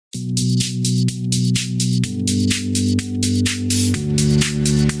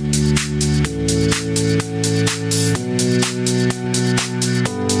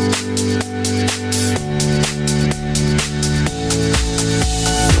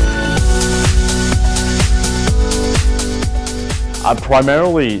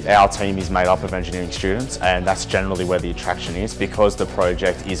Primarily our team is made up of engineering students, and that's generally where the attraction is because the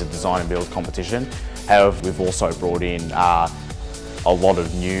project is a design and build competition. However, we've also brought in a lot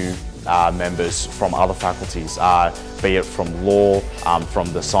of new members from other faculties, be it from law,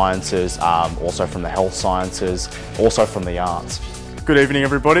 from the sciences, also from the health sciences, also from the arts. Good evening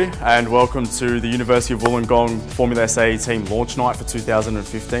everybody, and welcome to the University of Wollongong Formula SAE Team Launch Night for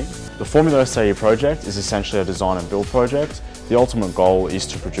 2015. The Formula SAE project is essentially a design and build project. The ultimate goal is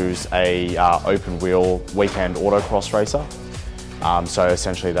to produce a open wheel weekend autocross racer. So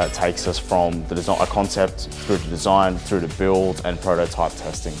essentially that takes us from a concept through to design, through to build and prototype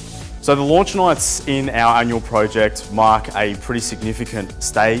testing. So the launch nights in our annual project mark a pretty significant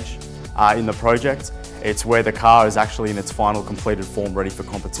stage in the project. It's where the car is actually in its final completed form, ready for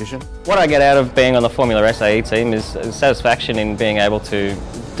competition. What I get out of being on the Formula SAE team is satisfaction in being able to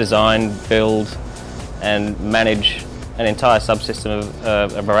design, build and manage an entire subsystem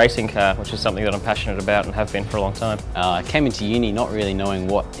of a racing car, which is something that I'm passionate about and have been for a long time. I came into uni not really knowing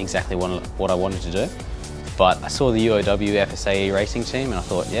what I wanted to do, but I saw the UOW FSAE racing team and I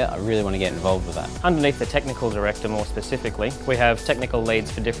thought, yeah, I really want to get involved with that. Underneath the technical director more specifically, we have technical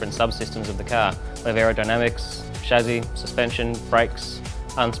leads for different subsystems of the car. We have aerodynamics, chassis, suspension, brakes,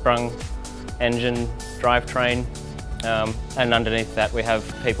 unsprung, engine, drivetrain, and underneath that we have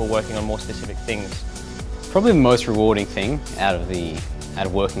people working on more specific things. Probably the most rewarding thing out of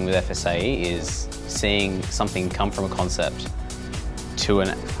working with FSAE is seeing something come from a concept to a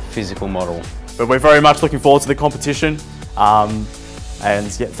physical model. But we're very much looking forward to the competition, and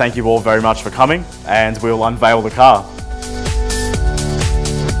yeah, thank you all very much for coming, and we'll unveil the car.